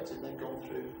they expected, and they've gone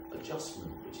through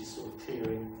adjustment, which is sort of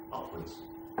clearing upwards.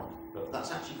 But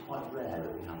that's actually quite rare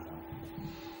that we have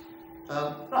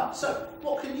that. Right, so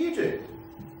what can you do?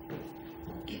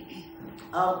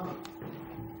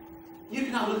 You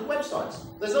can have a look at websites.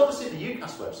 There's obviously the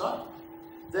UCAS website.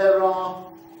 There are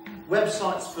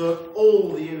websites for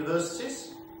all the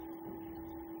universities.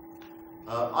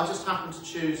 I just happen to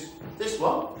choose this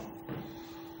one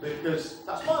because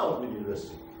that's my old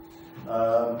university.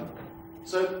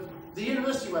 So the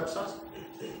university websites,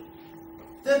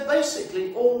 they're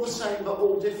basically all the same but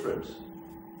all different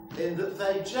in that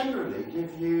they generally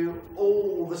give you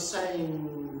all the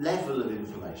same level of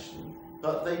information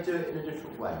but they do it in a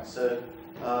different way. So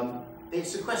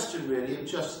it's a question really of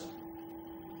just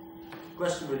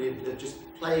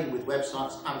playing with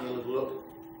websites, having a little look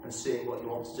and seeing what you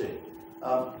want to do.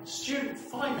 Student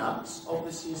finance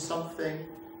obviously is something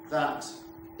that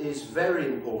is very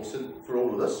important for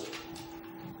all of us,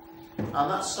 and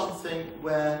that's something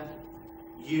where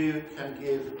you can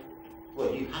give,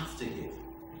 well, you have to give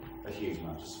a huge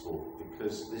amount of support,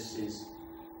 because this is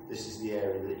the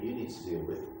area that you need to deal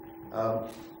with.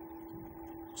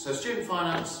 So student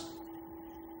finance,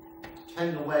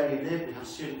 depending on where you live, we have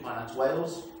Student Finance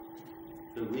Wales,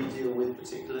 who we deal with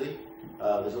particularly.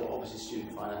 There's obviously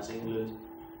Student Finance England,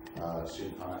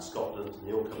 Student Finance Scotland, and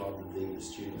they all come under the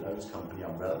Student Loans Company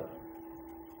umbrella.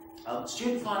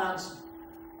 Student finance,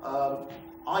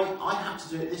 I had to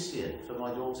do it this year for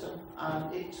my daughter,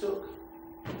 and it took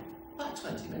about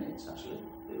 20 minutes actually.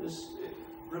 It was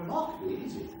remarkably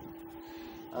easy.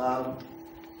 But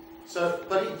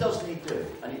it does need doing,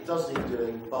 and it does need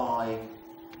doing by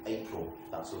April,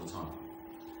 that sort of time.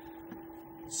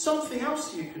 Something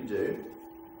else you can do,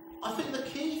 I think the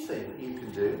key thing that you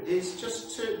can do is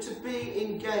just to be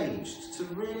engaged, to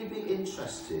really be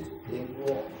interested in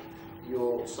what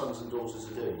your sons and daughters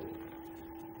are doing.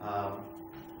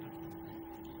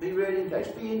 Be really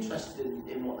engaged, be interested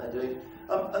in what they're doing,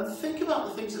 and think about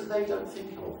the things that they don't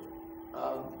think of.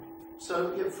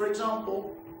 So, you know, for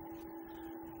example,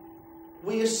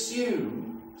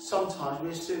 sometimes we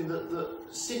assume that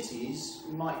cities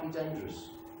might be dangerous.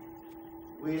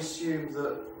 We assume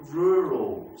that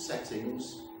rural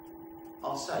settings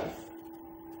are safe.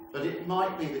 But it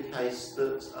might be the case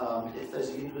that if there's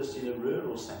a university in a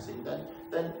rural setting,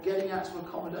 then getting out to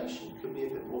accommodation could be a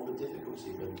bit more of a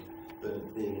difficulty than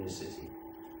being in a city.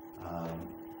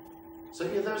 So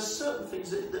yeah, there are certain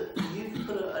things that you can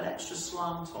put an extra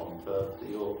slant on for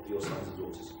your sons and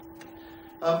daughters.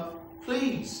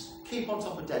 Please keep on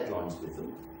top of deadlines with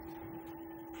them.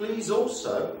 Please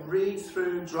also read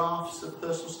through drafts of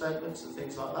personal statements and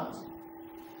things like that.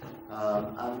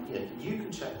 And you know, you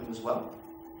can check them as well,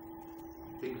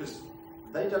 because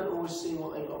they don't always see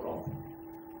what they got wrong.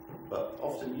 But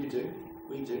often you do,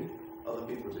 we do, other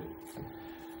people do.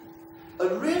 A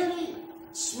really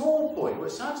small point, well,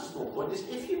 it sounds a small point, is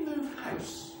if you move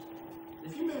house,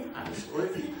 or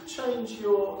if you change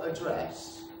your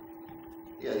address,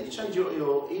 yeah, you change your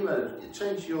email, you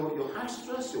change your house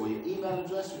address or your email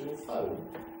address or your phone,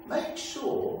 make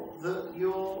sure that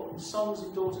your sons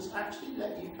and daughters actually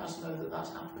let UCAS know that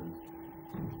that's happened.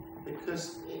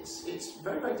 Because it's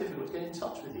very, very difficult to get in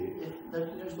touch with you if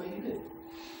nobody knows where you live.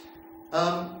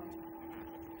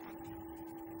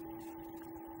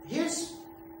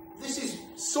 This is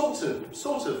sort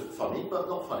of funny, but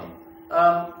not funny.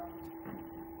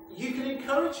 You can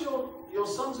encourage your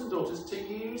sons and daughters to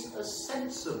use a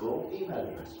sensible email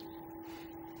address.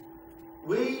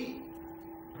 We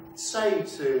say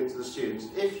to the students,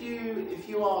 if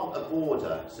you are a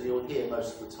boarder, so you're here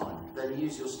most of the time, then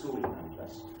use your school email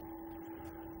address.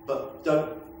 But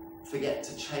don't forget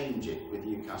to change it with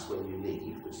UCAS when you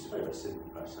leave, which is a very, very simple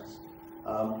process.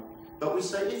 But we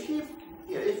say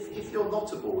if you're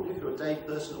not a boarder, if you're a day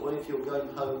person, or if you're going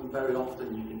home very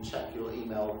often, you can check your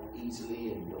email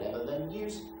easily and whatever, then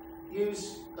use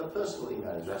a personal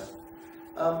email address.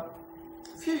 A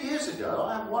few years ago,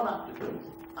 I had one applicant,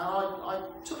 and I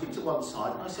took him to one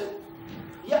side and I said,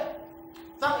 "Yep,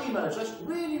 that email address,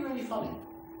 really, really funny,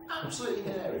 absolutely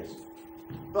hilarious.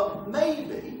 But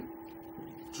maybe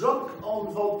Drunk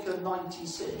on Vodka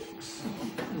 96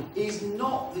 is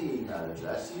not the email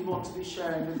address you want to be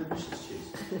sharing with the vicious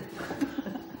cheese."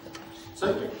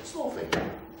 So, small thing.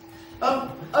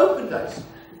 Open days.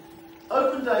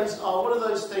 Open days are one of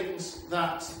those things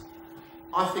that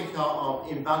I think are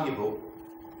invaluable.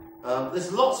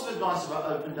 There's lots of advice about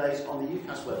open days on the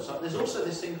UCAS website. There's also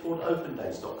this thing called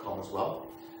opendays.com as well.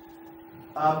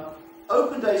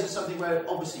 Open days is something where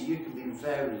obviously you can be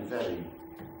very, very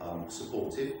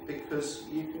supportive, because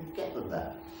you can get them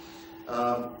there.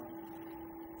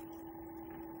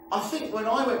 I think when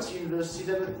I went to university,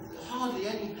 there were hardly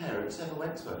any parents ever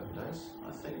went to open days.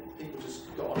 I think people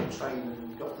just got on a train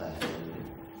and got there.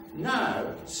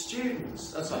 Now,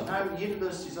 now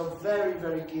universities are very,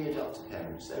 very geared up to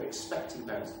parents. They're expecting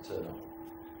parents to turn up.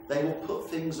 They will put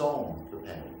things on for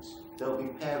parents. There'll be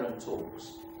parent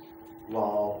talks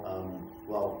while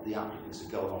the applicants are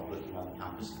going off looking around the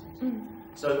campus.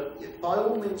 So, by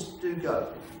all means, do go.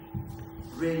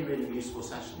 Really, really useful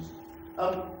sessions.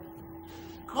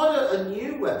 Quite a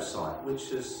new website which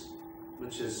has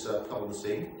come on the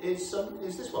scene is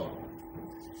this one,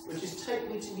 which is Take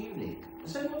Me to Uni.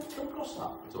 Has anyone come across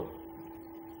that at all?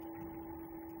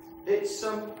 It's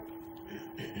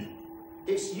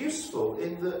it's useful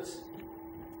in that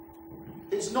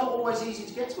it's not always easy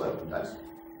to get to open days.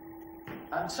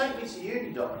 And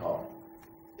TakeMeToUni.com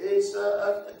is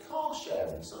a car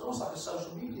sharing, so almost like a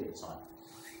social media type.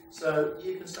 So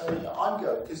you can say, I'm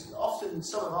going, because often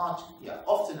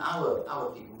often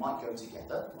our people might go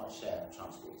together, might share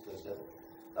transport to go together.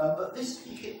 But this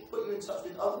can put you in touch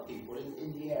with other people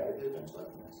in the area who are going to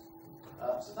open this.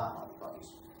 So that might be quite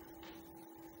useful.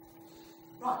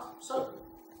 Right, so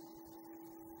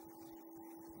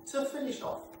to finish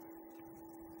off,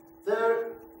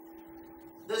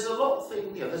 there's a lot of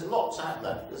things, there's lots out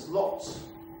there. There's lots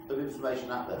of information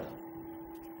out there.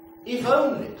 If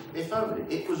only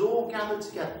it was all gathered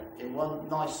together in one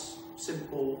nice,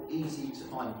 simple, easy to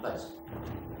find place.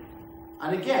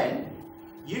 And again,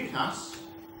 UCAS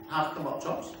have come up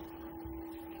trumps.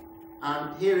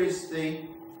 And here is the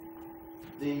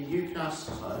UCAS.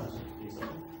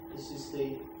 This is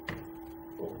the.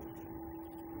 Oh,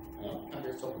 hang on, can't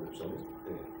get the top of it. Sorry.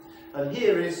 And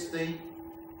here is the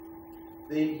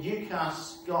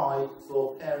UCAS guide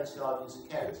for parents, guardians, and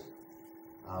carers,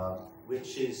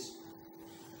 which is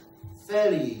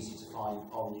fairly easy to find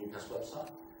on the UCAS website,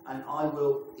 and I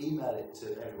will email it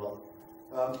to everyone.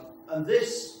 And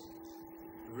this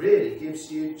really gives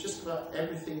you just about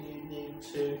everything you need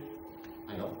to.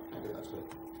 Hang on, can't get that to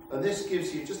it. And this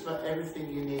gives you just about everything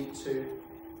you need to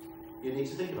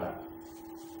think about.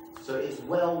 So it's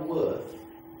well worth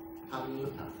having a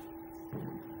look at.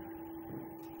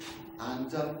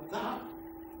 And that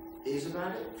is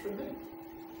about it from me.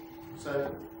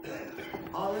 So,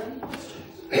 are there any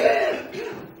questions?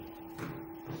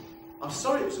 I'm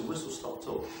sorry it was a whistle-stop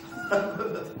talk.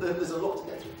 There's a lot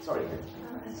to get through. Sorry. I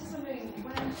was just wondering,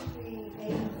 when should we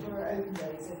aim for open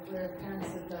days if we're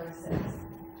parents of lower six?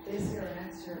 This year or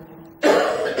next year?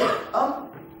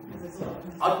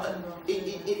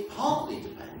 It partly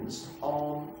depends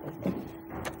on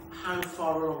how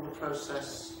far along the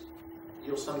process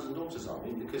your sons and daughters are. I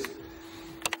mean, because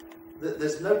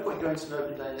there's no point going to an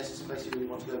open day unless it's a place you really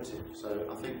want to go to. So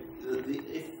I think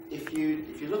if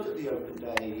you look at the open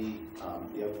day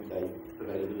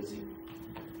availability,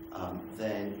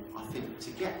 then I think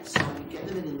to get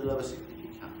them in the lower six if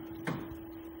you can.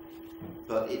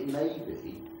 But it may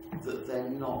be that they're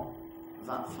not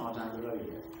that far down the road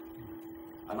yet.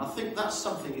 And I think that's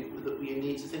something that we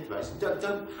need to think about. So don't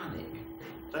panic.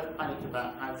 Don't panic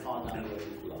about how far down the road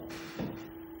people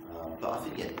are. But I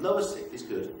think, lower sixth is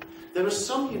good. There are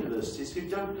some universities who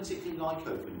don't particularly like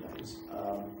open days.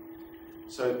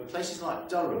 So places like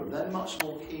Durham, they're much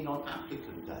more keen on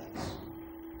applicant days.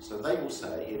 So they will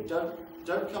say, don't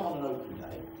come on an open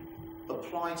day,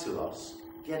 apply to us,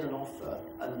 get an offer,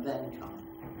 and then come.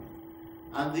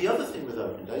 And the other thing with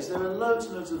open days, there are loads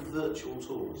and loads of virtual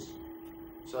tours.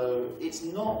 So it's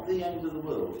not the end of the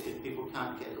world if people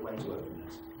can't get away to open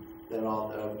days. There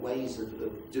are ways of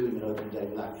doing an open day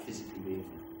without physically being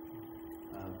there.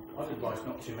 I'd advise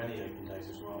not too many open days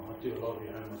as well. I do a lot of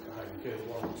your homework at home, do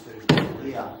one or two.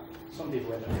 Yeah. Some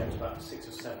people end up getting about 6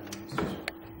 or 7.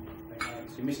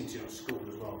 You're missing too much school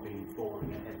as well, being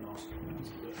boring and headmaster.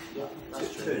 Yeah,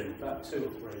 that's true. About 2 or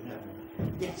 3.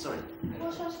 Yeah, sorry.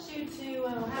 What's your attitude to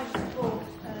how to support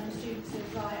students who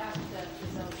apply after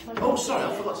results? Oh, sorry,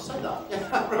 I forgot to say that.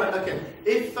 Yeah, right, okay.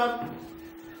 If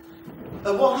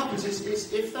what happens is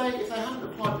if they haven't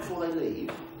applied before they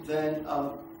leave, then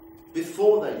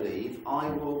before they leave, I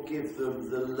will give them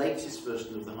the latest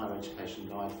version of the Higher Education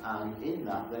Guide, and in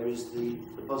that there is the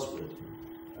buzzword,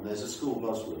 and there's a school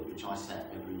buzzword which I set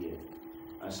every year.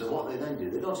 And so what they then do,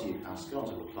 they go to UCAS, go on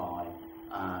to apply,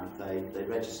 and they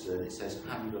register, and it says,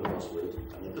 have you got a buzzword?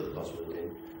 And they put the buzzword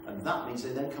in, and that means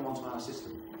they then come onto our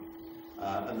system.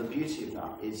 And the beauty of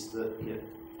that is that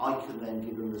I can then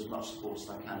give them as much support as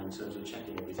I can in terms of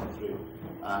checking everything through,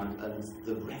 and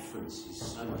the reference is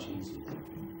so much easier.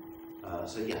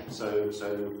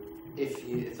 So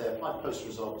if they apply post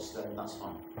results, then that's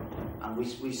fine. And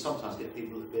we sometimes get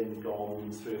people who've been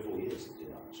gone 3 or 4 years to do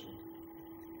that actually.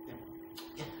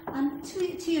 And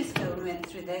 2 years ago when we went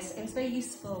through this, it was very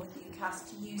useful for UCAS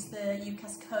to use the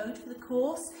UCAS code for the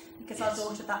course, because our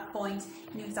daughter at that point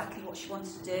knew exactly what she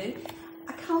wanted to do.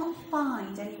 I can't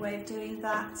find any way of doing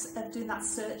that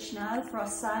search now for our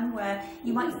son, where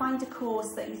you might find a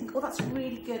course that you think, oh, that's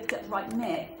really good, get the right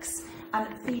mix, and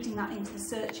feeding that into the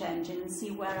search engine and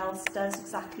see where else does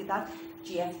exactly that,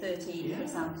 GF13 for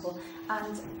example.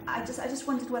 And I just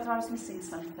wondered whether I was missing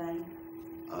something.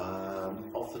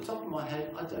 Off the top of my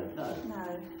head, I don't know.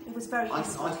 No, it was very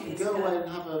useful. I can go away and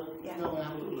have a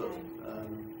little look.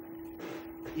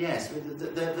 Yes,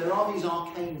 there are these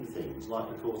arcane things like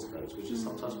the course codes, which are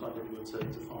sometimes quite difficult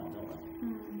to find,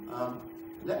 aren't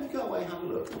Let me go away and have a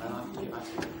look, and I can get back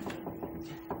to you.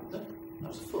 No, that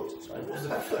was a foot. Sorry.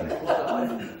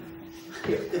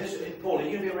 Paul, are you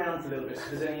going to be around for a little bit? If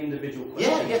there's any individual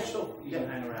questions, Yeah, sure. You can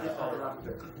hang around. Yeah, I'll be around a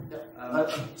bit. Yeah.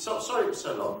 Sorry it was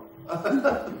so long.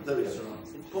 There we go.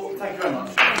 Paul, thank you very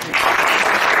much.